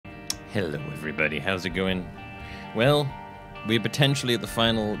Hello everybody, how's it going? Well, we're potentially at the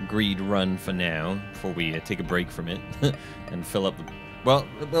final greed run for now, before we take a break from it and fill up the... Well,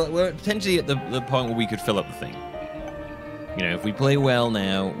 we're potentially at the point where we could fill up the thing. You know, if we play well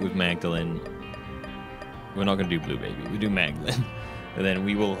now with Magdalene, we're not going to do Blue Baby, we do Magdalene. And then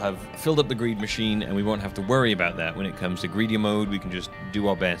we will have filled up the greed machine, and we won't have to worry about that when it comes to greedier mode. We can just do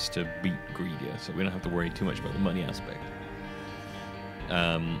our best to beat greedier, so we don't have to worry too much about the money aspect.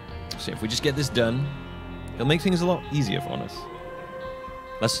 So if we just get this done, it'll make things a lot easier on us.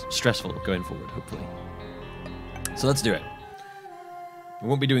 Less stressful going forward, hopefully. So let's do it. We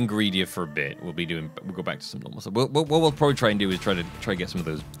won't be doing greedier for a bit. We'll go back to some normal stuff. What we'll probably try and do is try to get some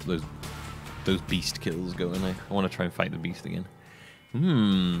of those beast kills going. I want to try and fight the beast again.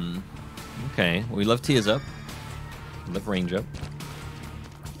 Okay. We love tears up. We love range up.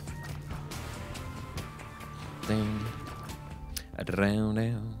 Down. Around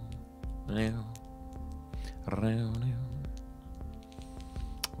now. Around now.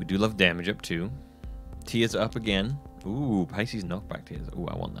 We do love damage up too. Tears up again. Ooh, Pisces knockback tears. Ooh,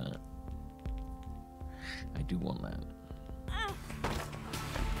 I want that. I do want that.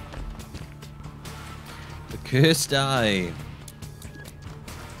 The cursed eye.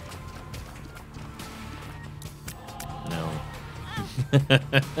 No.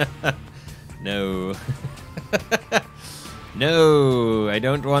 No. No, I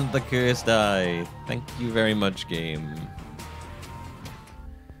don't want the cursed eye. Thank you very much, game.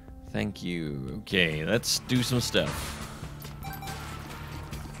 Thank you. Okay, let's do some stuff.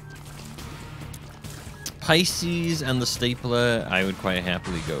 Pisces and the stapler, I would quite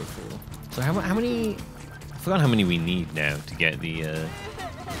happily go for. So how many? I forgot how many we need now to get the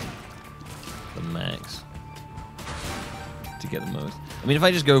max. To get the most. I mean, if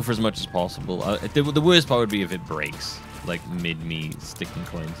I just go for as much as possible, the worst part would be if it breaks, like mid me sticking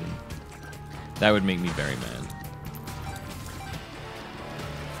coins in. That would make me very mad.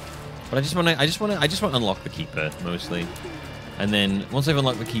 But I just want to unlock the keeper mostly, and then once I've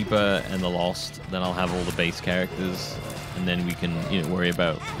unlocked the keeper and the lost, then I'll have all the base characters, and then we can worry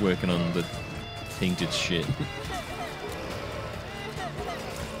about working on the tainted shit.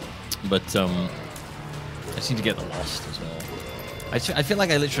 But I just need to get the lost as well. I feel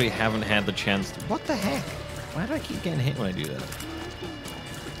like I literally haven't had the chance to... What the heck? Why do I keep getting hit when I do that?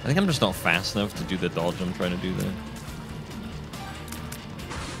 I think I'm just not fast enough to do the dodge I'm trying to do there.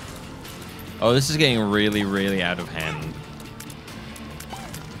 Oh, this is getting really, really out of hand.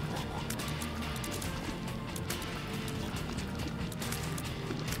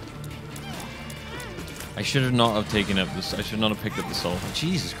 I should not have taken up this. I should not have picked up the soul.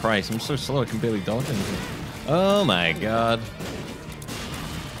 Jesus Christ, I'm so slow I can barely dodge anything. Oh my god.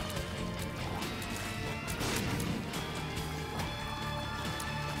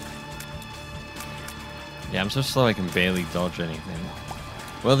 Yeah, I'm so slow I can barely dodge anything.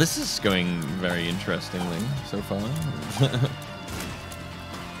 Well, this is going very interestingly so far.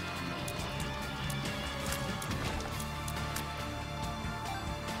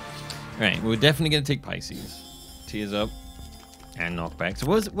 Alright, we're definitely going to take Pisces. Tears up and knockback. So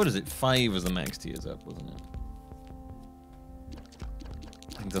what is it? 5 was the max tears up, wasn't it?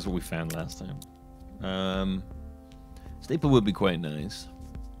 I think that's what we found last time. Staple would be quite nice.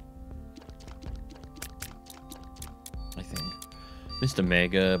 I think. Mr.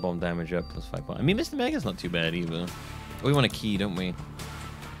 Mega, bomb damage up, plus 5 points. I mean, Mr. Mega's not too bad either. Oh, we want a key, don't we?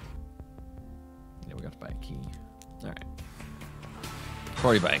 Yeah, we got to buy a key. Alright.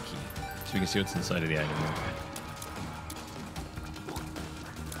 Probably buy a key, so we can see what's inside of the item.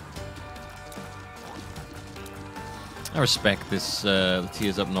 I respect this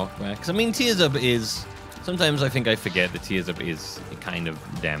Tears Up knockback. Because, I mean, Tears Up is... Sometimes I think I forget that Tears Up is a kind of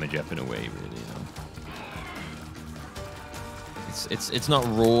damage up in a way, really, you know? It's not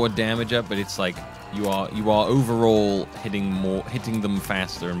raw damage up, but it's like you are overall hitting them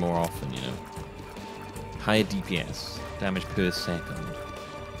faster and more often, you know. Higher DPS, damage per second,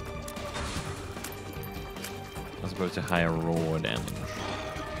 as opposed to higher raw damage.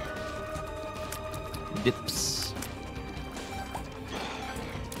 Dips.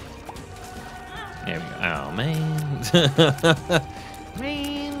 There we go. Oh man.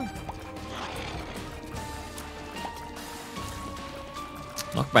 Man.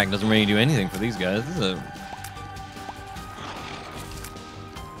 Knockback doesn't really do anything for these guys. This is a...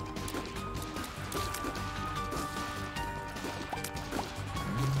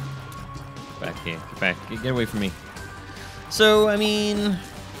 Back here. Get back. Get away from me. So, I mean...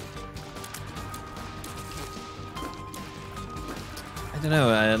 I don't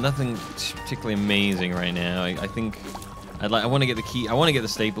know. Nothing particularly amazing right now. I think I want to get the key. I want to get the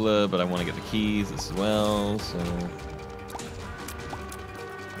stapler, but I want to get the keys as well. So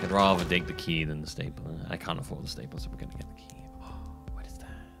I'd rather take the key than the stapler. I can't afford the stapler, so we're gonna get the key. Oh, what is that?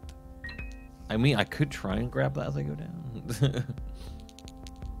 I mean, I could try and grab that as I go down. The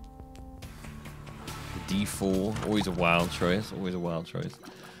D4, always a wild choice. Always a wild choice.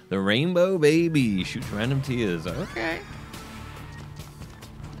 The rainbow baby shoots random tears. Okay.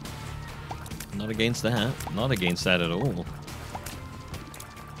 Not against that. Not against that at all.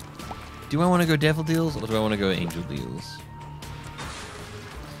 Do I want to go devil deals or do I want to go angel deals?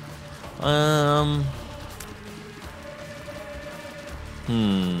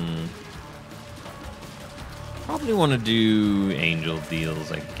 Probably want to do angel deals,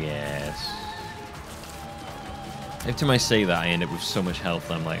 I guess. Every time I say that, I end up with so much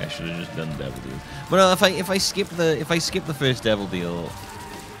health. I'm like, I should have just done devil deals. But no, if I skip the first devil deal,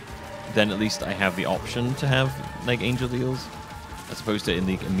 then at least I have the option to have like angel deals, as opposed to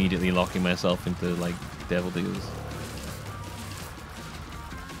immediately locking myself into like devil deals.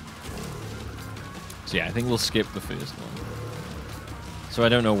 So yeah, I think we'll skip the first one. So I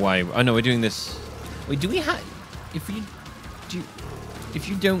don't know why. Oh no, we're doing this. Wait, do we have? If you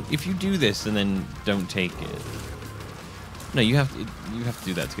do this and then don't take it. No, you have to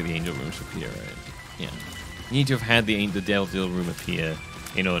do that to get the angel rooms appear, right? Yeah. You need to have had the devil deal room appear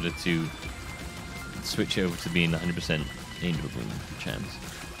in order to switch over to being 100% angel room chance.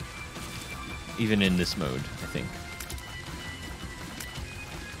 Even in this mode, I think.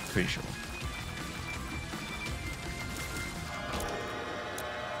 Pretty sure.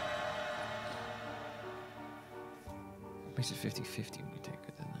 Makes it 50-50 when we take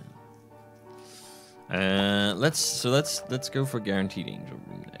it, doesn't it? Let's go for guaranteed angel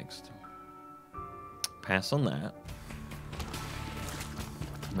room next. Pass on that.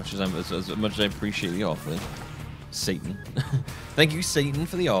 As much as I appreciate the offer, Satan. Thank you, Satan,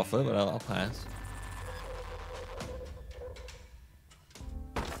 for the offer, but I'll pass.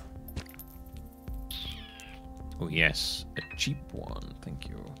 Oh yes, a cheap one. Thank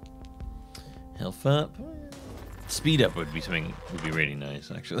you. Health up. Speed up would be really nice,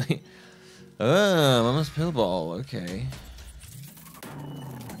 actually. Oh, Mama's pill ball. Okay.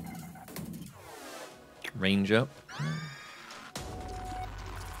 Range up.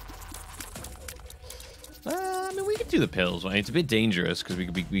 I mean, we could do the pills. Right? It's a bit dangerous because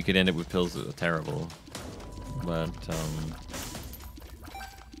we could end up with pills that are terrible. But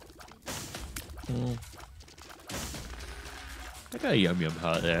I got a yum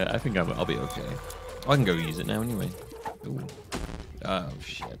heart there. I think I'll be okay. I can go use it now anyway. Ooh. Oh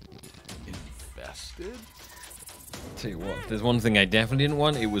shit. Infested. Tell you what, if there's one thing I definitely didn't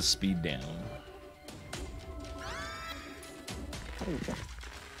want, it was speed down.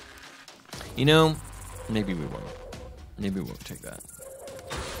 You know, maybe we won't. Maybe we won't take that.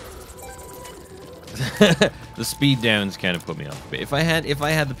 The speed downs kind of put me off. But if I had the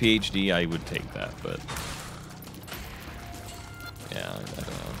PhD, I would take that. But yeah, I don't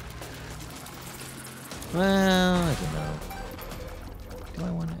know. Well, I don't know. Do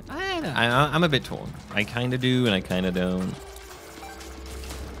I want it? I'm a bit torn. I kind of do, and I kind of don't.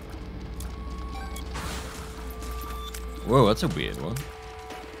 Whoa, that's a weird one.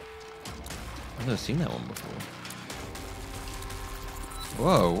 I've never seen that one before.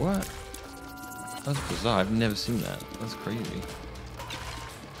 Whoa, what? That's bizarre. I've never seen that. That's crazy.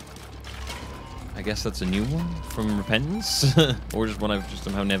 I guess that's a new one from Repentance? Or just one I've just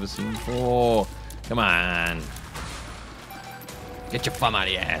somehow never seen before. Come on. Get your thumb out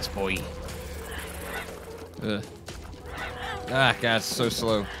of your ass, boy. Ugh. Ah, God, it's so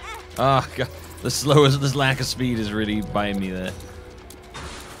slow. Ah, God. This lack of speed is really biting me there.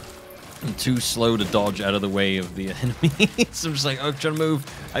 I'm too slow to dodge out of the way of the enemies. I'm just like, oh, trying to move.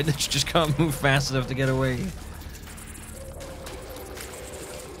 I just can't move fast enough to get away.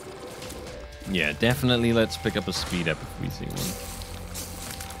 Yeah, definitely let's pick up a speed up if we see one.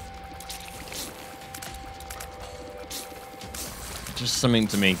 Just something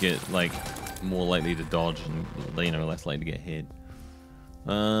to make it, like, more likely to dodge and, you know, less likely to get hit.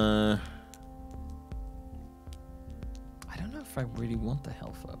 I don't know if I really want the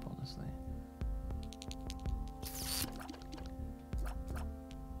health up, honestly.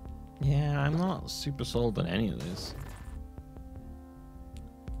 Yeah, I'm not super sold on any of this.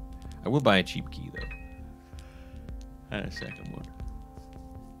 I will buy a cheap key, though. And a second one.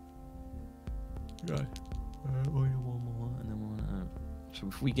 Right. One more, and then one. So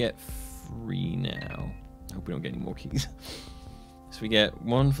if we get 3 now, I hope we don't get any more keys. So we get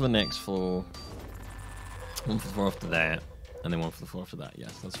 1 for the next floor, 1 for the floor after that, and then 1 for the floor after that.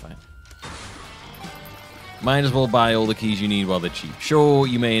 Yes, that's fine. Might as well buy all the keys you need while they're cheap. Sure,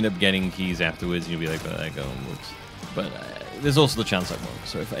 you may end up getting keys afterwards, and you'll be like, "But that going works." But there's also the chance I won't.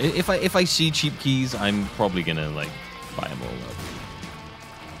 So if I see cheap keys, I'm probably gonna like buy them all up.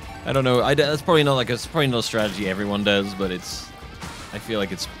 I don't know. That's probably not like it's probably not a strategy everyone does, but I feel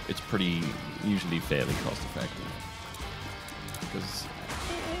like it's pretty usually fairly cost effective. Because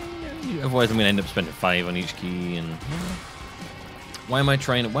otherwise I'm gonna end up spending 5 on each key, and why am I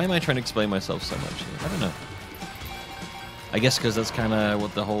trying to explain myself so much? I don't know. I guess because that's kind of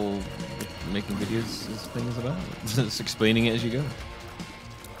what the whole making videos thing is about. It's explaining it as you go.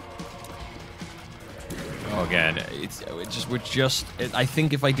 Oh god, I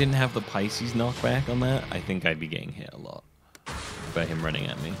think if I didn't have the Pisces knockback on that, I think I'd be getting hit a lot by him running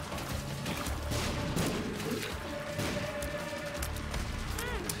at me.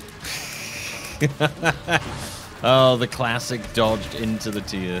 Oh, the classic dodged into the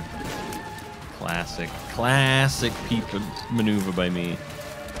tier. Classic peep maneuver by me.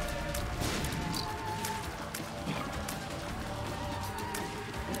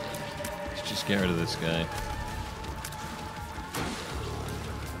 Let's just get rid of this guy.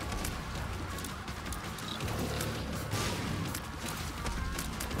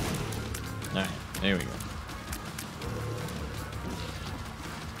 Alright, there we go.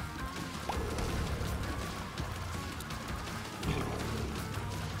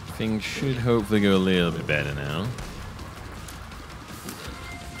 Things should hopefully go a little bit better now.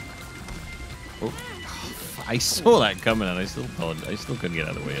 Oh, I saw that coming and I still couldn't get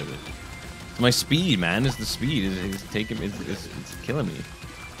out of the way of it. It's my speed, man. It's the speed. It's taking. It's killing me.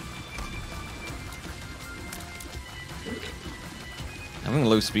 Having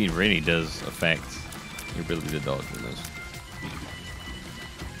low speed really does affect your ability to dodge with those.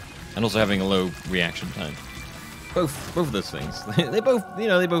 And also having a low reaction time. Both of those things. they both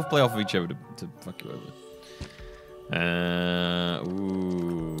play off of each other to fuck you over.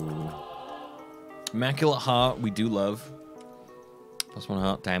 Ooh. Immaculate Heart, we do love. +1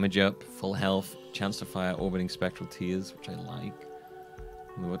 heart, damage up, full health, chance to fire orbiting spectral tears, which I like.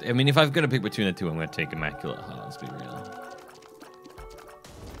 I mean, if I've got to pick between the two, I'm going to take Immaculate Heart, let's be real.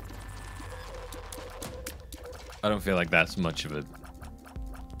 I don't feel like that's much of a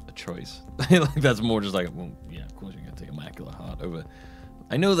choice. Like that's more just like, well, yeah, of course you're gonna take Immaculate Heart over.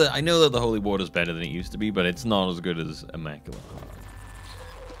 I know that the Holy Water is better than it used to be, but it's not as good as Immaculate Heart.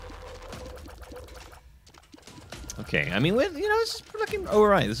 Okay, I mean, it's looking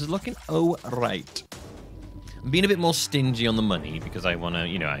alright. This is looking alright. I'm being a bit more stingy on the money because I want to,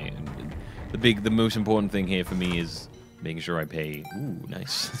 the most important thing here for me is making sure I pay. Ooh,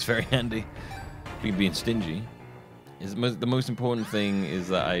 nice. It's very handy. Being stingy. The most important thing is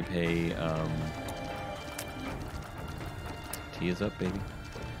that I pay tears up, baby.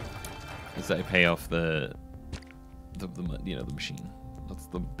 Is that I pay off the machine. That's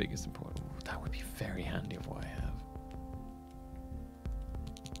the biggest important. Ooh, that would be very handy of what I have.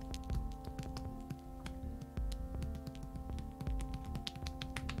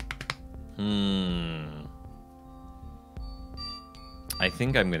 I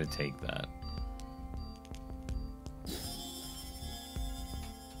think I'm gonna take that.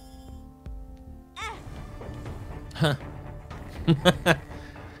 Huh.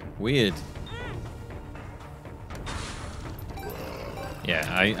 Weird.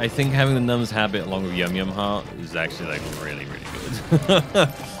 Yeah, I think having the Numb's Habit along with Yum Yum Heart is actually like really, really good.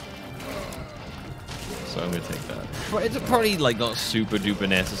 So I'm gonna take that. It's probably like not super duper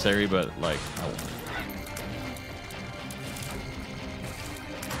necessary, but like I want it.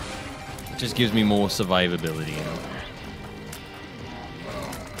 It just gives me more survivability, you know.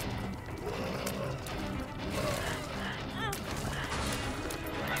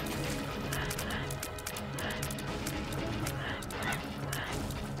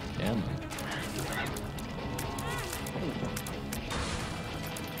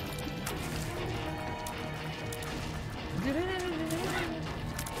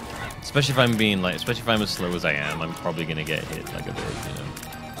 Especially if I'm as slow as I am, I'm probably gonna get hit like a bit, you know.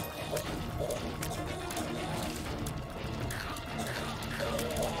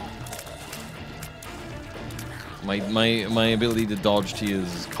 My ability to dodge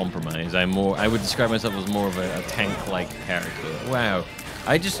tears is compromised. I would describe myself as more of a tank-like character. Wow,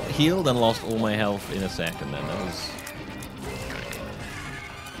 I just healed and lost all my health in a second. Then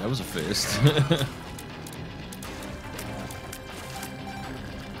that was a first.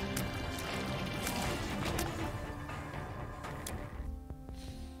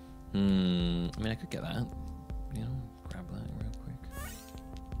 I mean, I could get that. You know, grab that real quick.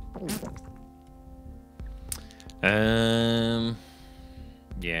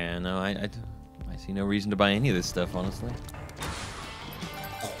 Yeah, no, I see no reason to buy any of this stuff, honestly.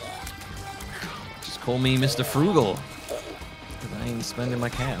 Just call me Mr. Frugal. Because I ain't spending my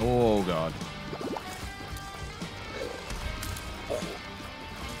cash. Oh, God.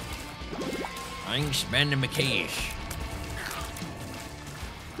 I ain't spending my cash.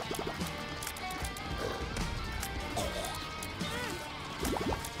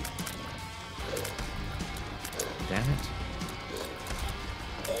 Damn it.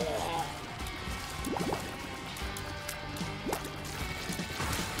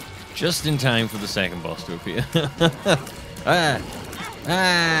 Just in time for the second boss to appear.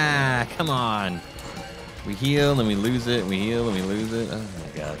 Come on. We heal and we lose it, and we heal and we lose it. Oh my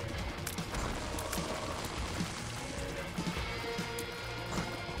god.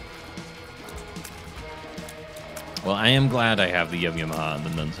 Well, I am glad I have the Yum Yum Heart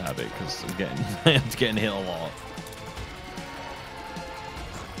and the Nun's Habit, because I'm getting hit a lot.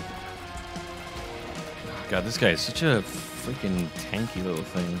 God, this guy is such a freaking tanky little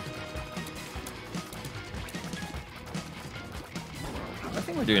thing. I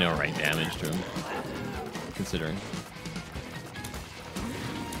think we're doing alright damage to him, considering.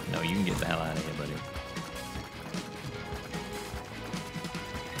 No, you can get the hell out of here, buddy.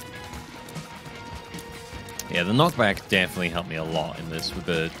 Yeah, the knockback definitely helped me a lot in this with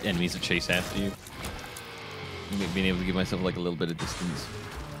the enemies that chase after you. Being able to give myself like a little bit of distance.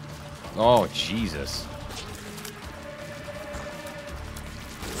 Oh, Jesus.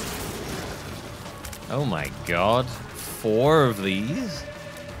 Oh my god. 4 of these?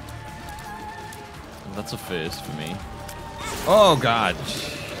 Well, that's a first for me. Oh god.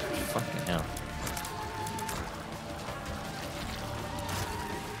 Fucking hell.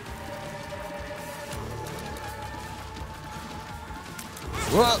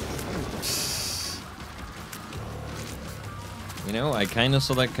 Whoa! You know, I kind of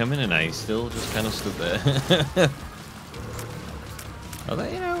saw that coming and I still just kind of stood there. Although,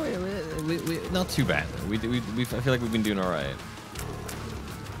 you know, we not too bad. I feel like we've been doing alright.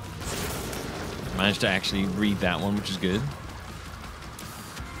 Managed to actually read that one, which is good.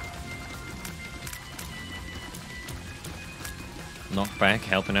 Knockback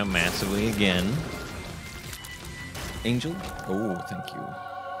helping out massively again. Angel? Oh, thank you.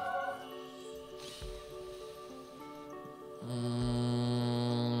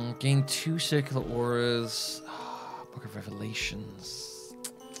 Gain 2 circular auras. Book of Revelations.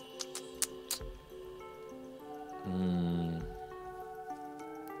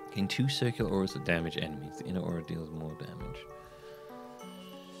 Gain 2 circular auras that damage enemies. The inner aura deals more damage.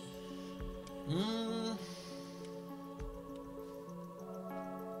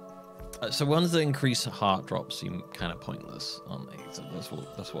 So ones that increase heart drops seem kind of pointless, aren't they? So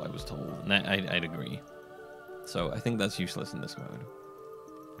that's what I was told, and I'd agree. So I think that's useless in this mode,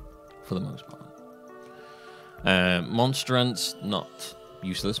 for the most part. Monstrance, not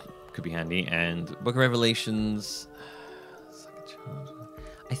useless, could be handy, and Book of Revelations.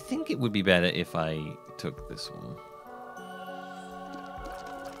 I think it would be better if I took this one.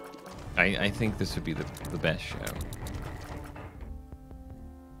 I think this would be the best show.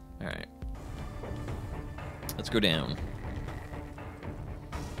 Alright. Let's go down.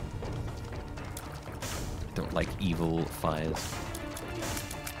 Don't like evil fires.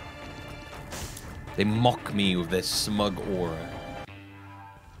 They mock me with their smug aura.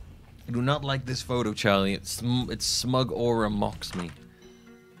 I do not like this photo, Charlie. Its smug aura mocks me.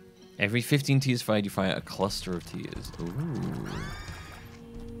 Every 15 tears fired, you fire a cluster of tears. Ooh.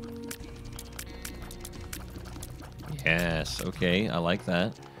 Yes, okay, I like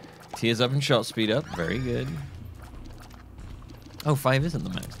that. Tears up and shot speed up, very good. Oh, 5 isn't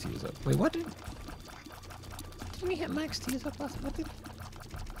the max tears up. Wait, what didn't we hit max tears up last? What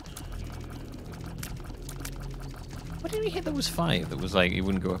did we hit that was 5? That was like, it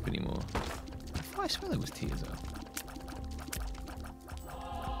wouldn't go up anymore. I swear there was tears up.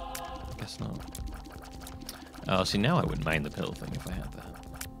 I guess not. Oh, see, now I wouldn't mind the pill thing if I had that.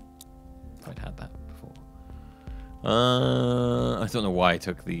 If I'd had that before. I don't know why I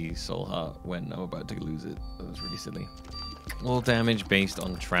took the soul heart when I'm about to lose it. That was really silly. All damage based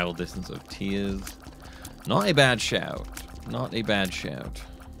on travel distance of tears. Not a bad shout. Not a bad shout.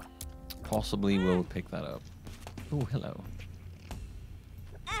 Possibly will pick that up. Oh, hello.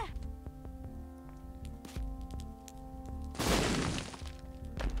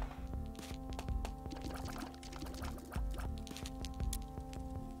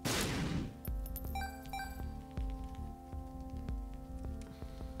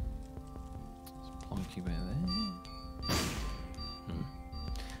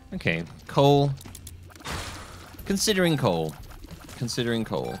 Okay, coal. Considering coal.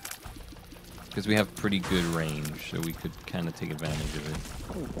 Because we have pretty good range, so we could kind of take advantage of it.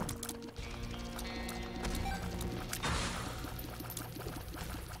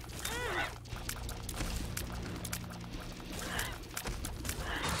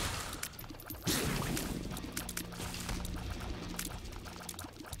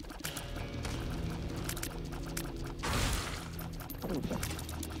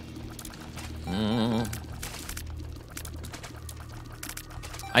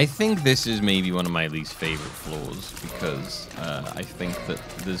 I think this is maybe one of my least favorite floors because I think that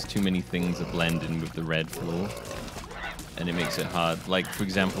there's too many things that blend in with the red floor and it makes it hard. Like, for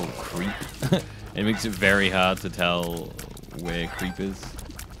example, creep. It makes it very hard to tell where creep is.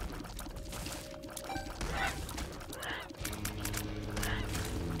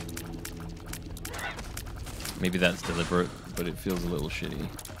 Maybe that's deliberate, but it feels a little shitty.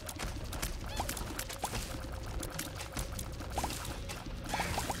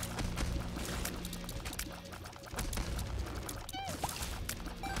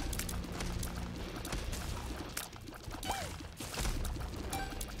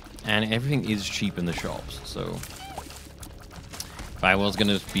 And everything is cheap in the shops, so if I was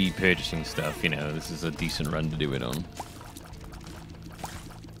going to be purchasing stuff, you know, this is a decent run to do it on.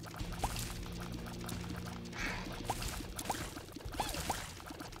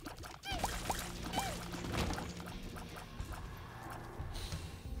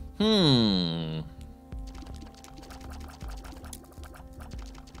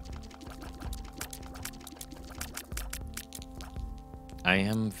 I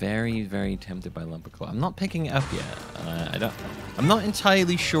am very, very tempted by lump of coal. I'm not picking it up yet. I'm not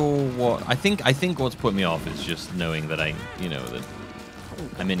entirely sure what. I think what's put me off is just knowing that that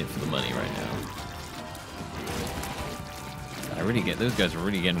I'm in it for the money right now. I really get those guys are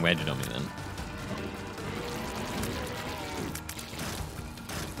really getting wedged on me then.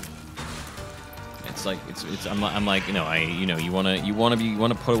 It's like I'm like you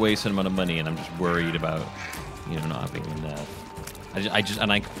want to put away some amount of money, and I'm just worried about not having enough. I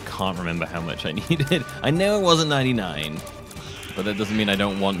can't remember how much I needed. I know it wasn't 99, but that doesn't mean I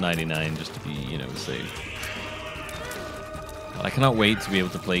don't want 99 just to be safe. But I cannot wait to be able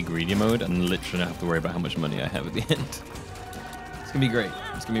to play greedy mode and literally not have to worry about how much money I have at the end. It's gonna be great.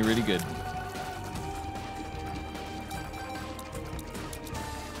 It's gonna be really good.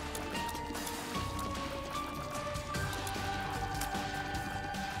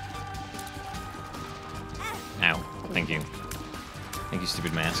 Ow! Thank you. Thank you,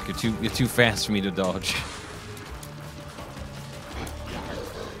 stupid mask. You're too fast for me to dodge.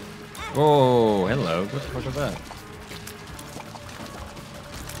 Oh, hello. What the fuck was that?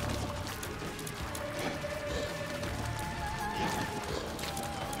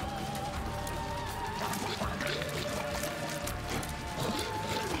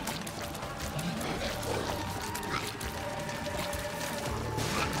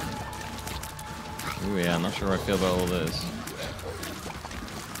 Ooh, yeah, I'm not sure how I feel about all this.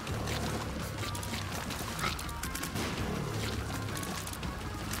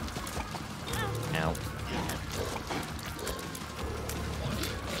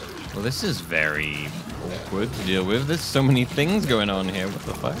 Well, this is very awkward to deal with. There's so many things going on here. What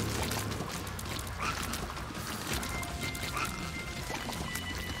the fuck?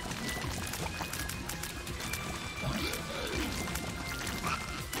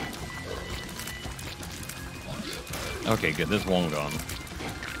 Okay, good. There's one gone.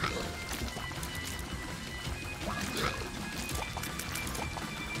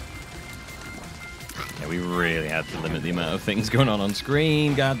 We really had to limit the amount of things going on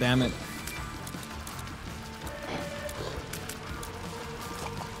screen. God damn it.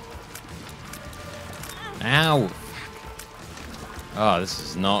 Ow. Oh, this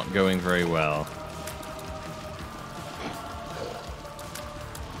is not going very well.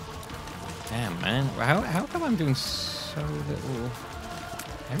 Damn, man. How come I'm doing so little?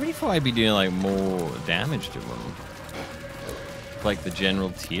 I really thought I'd be doing like more damage to them. Like the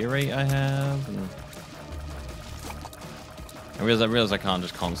general tier rate I have. And I realize I can't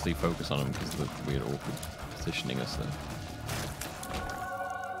just constantly focus on them because of the weird awkward positioning us there.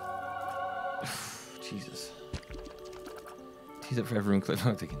 Jesus. Tease up for everyone clip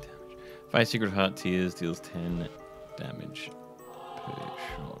not taking damage. 5 secret heart tears deals 10 damage per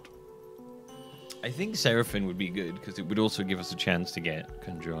shot. I think Seraphim would be good because it would also give us a chance to get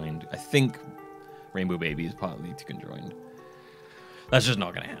conjoined. I think Rainbow Baby is partly to conjoined. That's just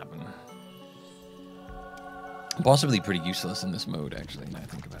not going to happen. Possibly pretty useless in this mode, actually, now I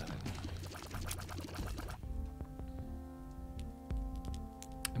think about it.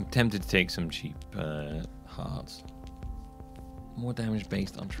 I'm tempted to take some cheap hearts. More damage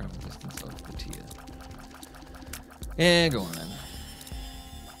based on travel distance of the tier. Yeah, go on then.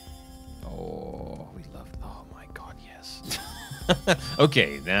 Oh, we love. Oh my god, yes.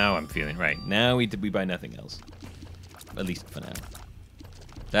 Okay, now I'm feeling right. Now we buy nothing else. At least for now.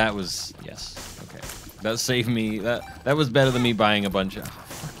 That was yes. Okay, that saved me. That was better than me buying a bunch of. Oh,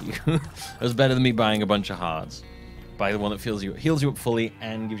 fuck you. That was better than me buying a bunch of hearts. Buy the one that heals you up fully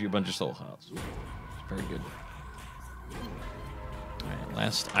and gives you a bunch of soul hearts. It's very good. All right,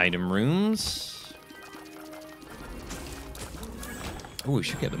 last item rooms. Oh, we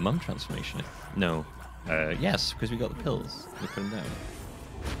should get the mum transformation. No. Yes, because we got the pills. We put them down.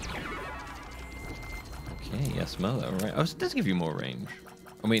 Okay, yes, mother. All right. Oh, it does give you more range.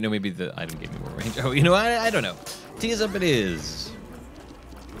 Oh, wait, no, maybe the item gave me more range. Oh, you know, I don't know. Tears up it is.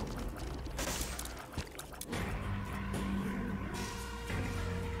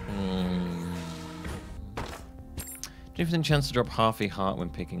 Different chance to drop half a heart when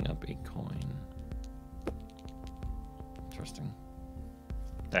picking up a coin. Interesting.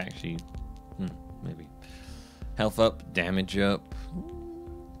 Actually, maybe. Health up, damage up.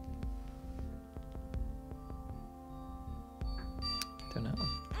 Don't know.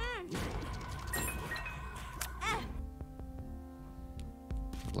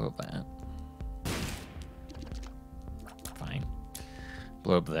 Blow up that. Fine.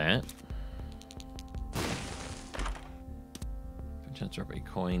 Blow up that. Chance to drop a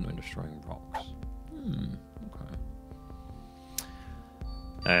coin when destroying rocks.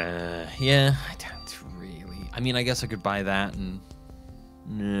 Okay. Yeah, I don't really. I mean, I guess I could buy that and.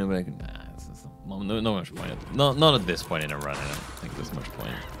 No, but I can. No much point. Not at this point in a run. I don't think there's much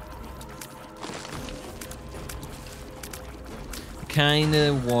point. I kind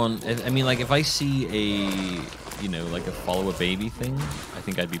of want. I mean, like if I see a, you know, like a follow a baby thing, I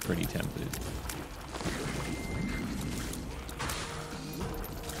think I'd be pretty tempted.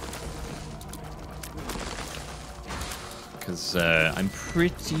 Because I'm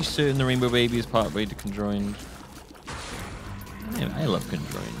pretty certain the Rainbow Baby is partway to conjoined. I love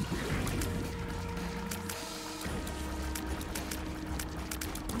conjoined.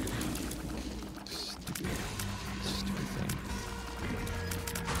 Stupid thing.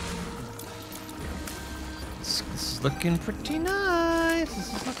 This is looking pretty nice.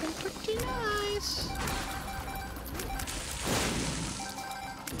 This is looking pretty nice.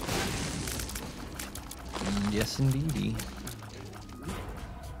 Yes, indeedy.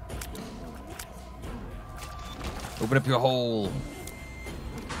 Open up your hole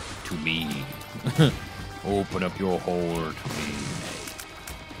to me. Open up your hole to me.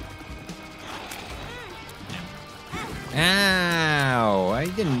 Ow! I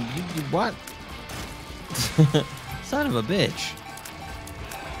didn't. You what? Son of a bitch.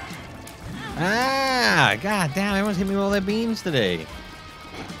 Ah! God damn! Everyone's hit me with all their beams today.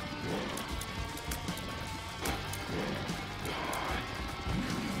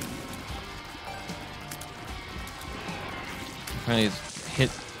 It's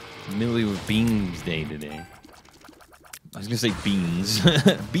hit Millie with beans day today. I was gonna say beans.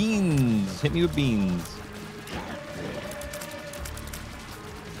 Beans! Hit me with beans.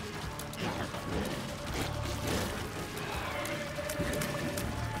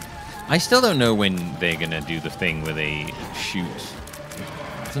 I still don't know when they're gonna do the thing where they shoot.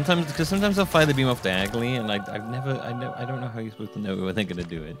 Sometimes, because sometimes they'll fire the beam off diagonally, and I don't know how you're supposed to know when they're gonna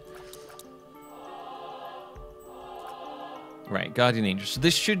do it. Right, Guardian Angel. So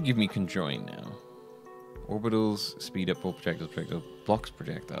this should give me conjoin now. Orbitals, speed up all projectiles, blocks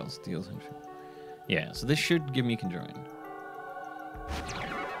projectiles, deals info. Yeah, so this should give me conjoin.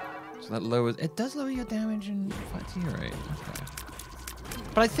 So that lowers. It does lower your damage and fight tier rate. Okay.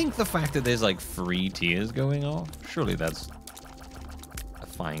 But I think the fact that there's like 3 tiers going off, surely that's a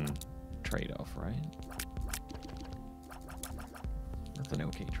fine trade-off, right? That's an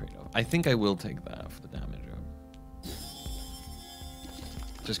okay trade-off. I think I will take that for the damage up.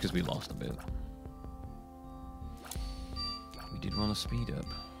 Just because we lost a bit. We did want to speed up.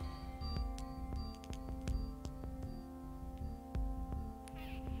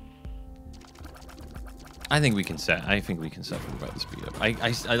 I think we can settle about the speed up. I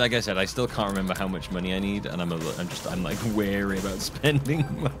like I said, I still can't remember how much money I need, and I'm like wary about spending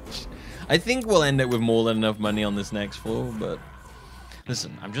much. I think we'll end up with more than enough money on this next floor, but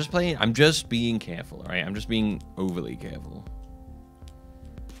listen, I'm just being careful, all right? I'm just being overly careful.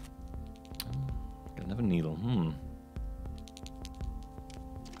 Got another needle.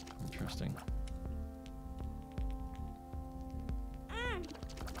 Interesting.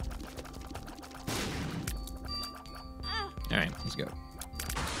 All right, let's go.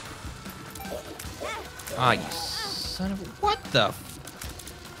 Ah, you son of a... What the...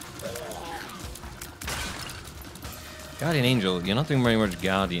 Guardian Angel, you're not doing very much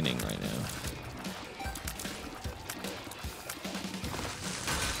guardianing right now.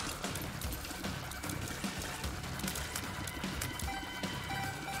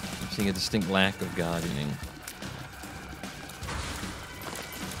 I'm seeing a distinct lack of guardianing.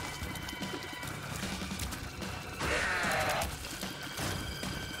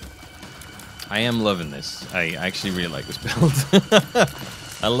 I am loving this. I actually really like this build.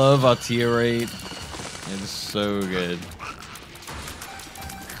 I love our tier rate. It is so good.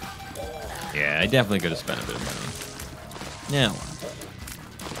 Yeah, I definitely could have spent a bit of money. Now,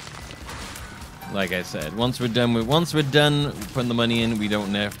 like I said, once we're done putting the money in, we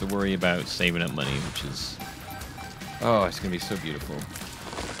don't have to worry about saving up money, which is, oh, it's gonna be so beautiful.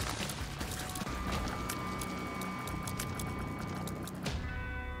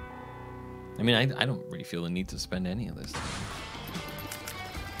 I mean, I don't really feel the need to spend any of this.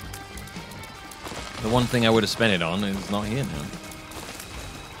 The one thing I would have spent it on is not here now.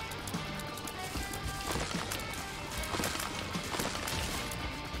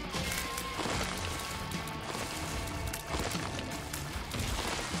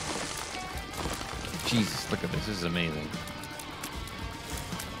 Jesus, look at this. This is amazing.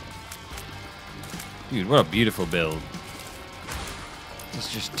 Dude, what a beautiful build.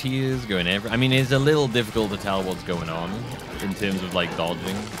 It's just tears going everywhere. I mean, it's a little difficult to tell what's going on in terms of, like,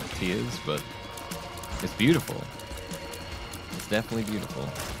 dodging tears, but it's beautiful. It's definitely beautiful.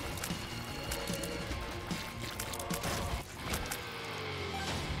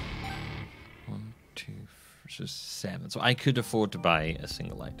 One, two, so 7. So I could afford to buy a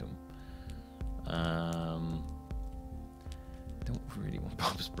single item. Don't really want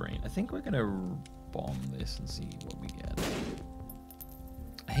Bob's Brain. I think we're gonna bomb this and see what we get.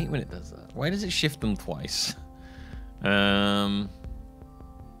 I hate when it does that. Why does it shift them twice? Why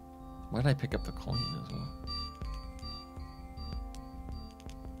did I pick up the coin as well?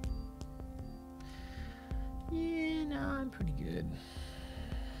 Yeah, no, I'm pretty good.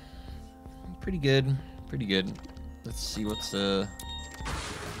 Pretty good. Pretty good. Let's see what's the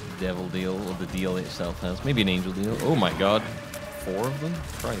devil deal or the deal itself has. Maybe an angel deal. Oh my god. 4 of them?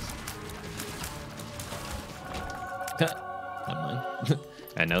 Christ. Never mind.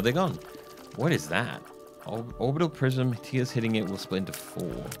 And now they're gone. What is that? Orbital prism, tears hitting it will split into 4.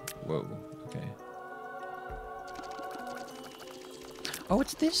 Whoa, okay. Oh,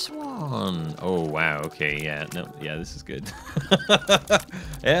 it's this one. Oh, wow, okay, yeah, no, yeah, this is good.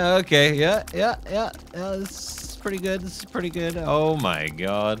 Yeah, okay, yeah, this is pretty good, this is pretty good. Oh my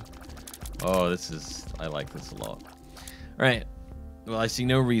god. Oh, I like this a lot. All right, well, I see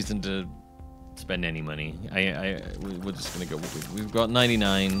no reason to spend any money. We're just gonna go. We've got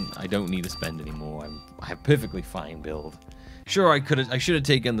 99. I don't need to spend any more. I have perfectly fine build. Sure, I should have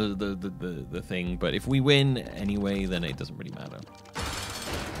taken the thing, but if we win anyway, then it doesn't really matter.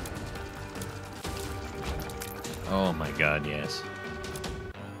 Oh my god, yes.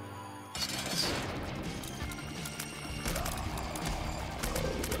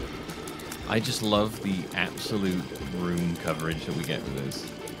 I just love the absolute room coverage that we get with this.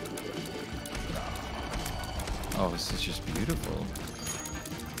 Oh, this is just beautiful.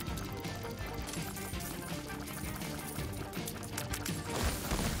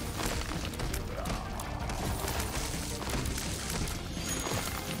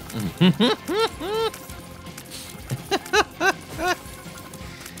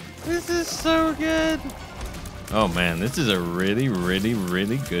 This is so good. Oh man, this is a really, really,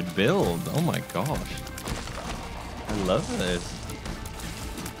 really good build. Oh my gosh. I love this.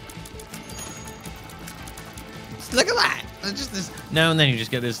 Look at that! It's just this. Now and then you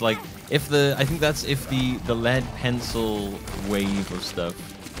just get this, like, I think that's if the lead pencil wave of stuff.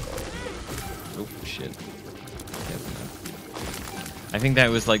 Oh shit. I think that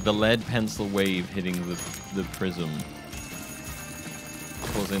was like the lead pencil wave hitting the prism.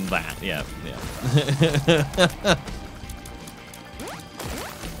 Causing that, yeah.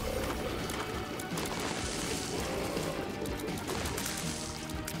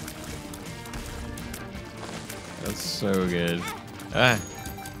 That's so good. Ah.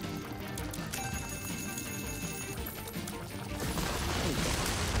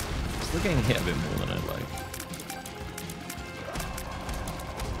 Still getting hit a bit more than I'd like.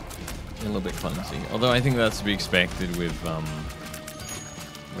 A little bit clumsy. Although I think that's to be expected with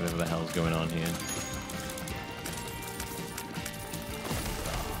whatever the hell's going on here.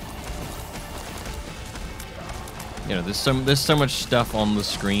 You know, there's so much stuff on the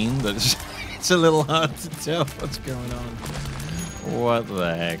screen that it's a little hard to tell what's going on. What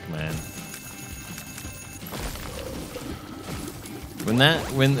the heck, man?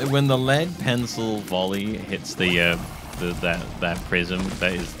 When the lead pencil volley hits that prism,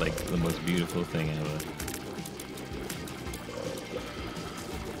 that is like the most beautiful thing ever.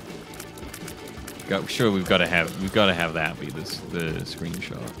 Sure, we've got to have that be the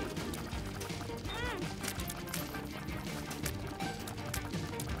screenshot.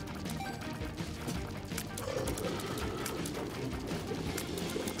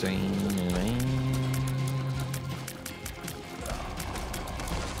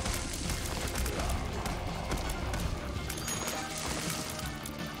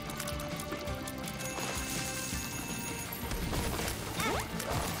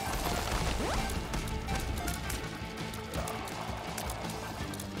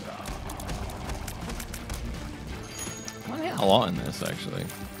 A lot in this, actually.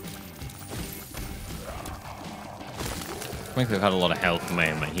 I think they've had a lot of health in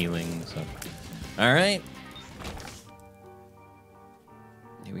my healing, so. Alright.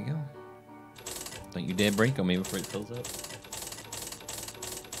 Here we go. Don't you dare break on me before it fills up.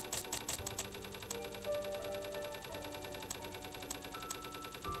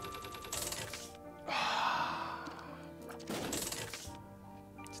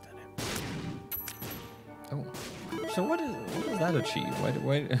 Oh. So what does that achieve?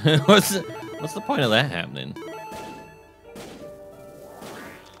 What's the point of that happening?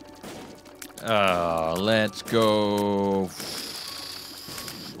 Let's go.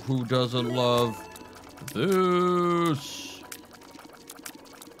 Who doesn't love this?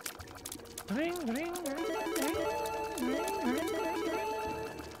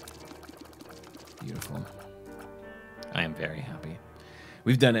 Beautiful. I am very happy.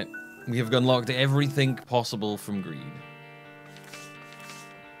 We've done it. We have unlocked everything possible from greed.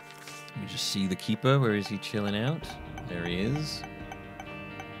 Let me just see the keeper. Where is he chilling out? There he is.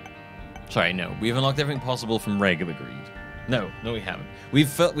 Sorry, no. We've unlocked everything possible from regular greed. No, we haven't.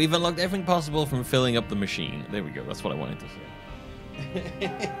 We've unlocked everything possible from filling up the machine. There we go. That's what I wanted to say.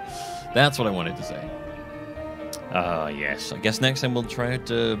 That's what I wanted to say. Yes. I guess next time we'll try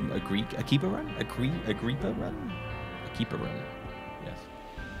out a keeper run? A creeper run? A keeper run. Yes.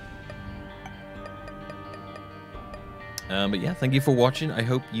 But yeah, thank you for watching. I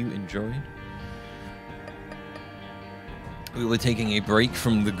hope you enjoyed. We were taking a break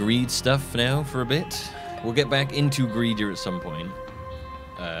from the greed stuff now for a bit. We'll get back into greedier at some point,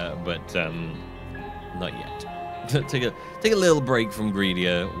 but not yet. take a little break from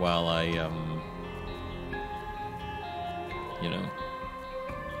greedier while I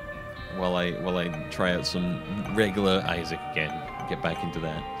while I try out some regular Isaac again. Get back into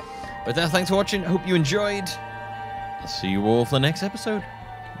that. But thanks for watching. I hope you enjoyed. I'll see you all for the next episode.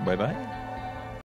 Bye bye.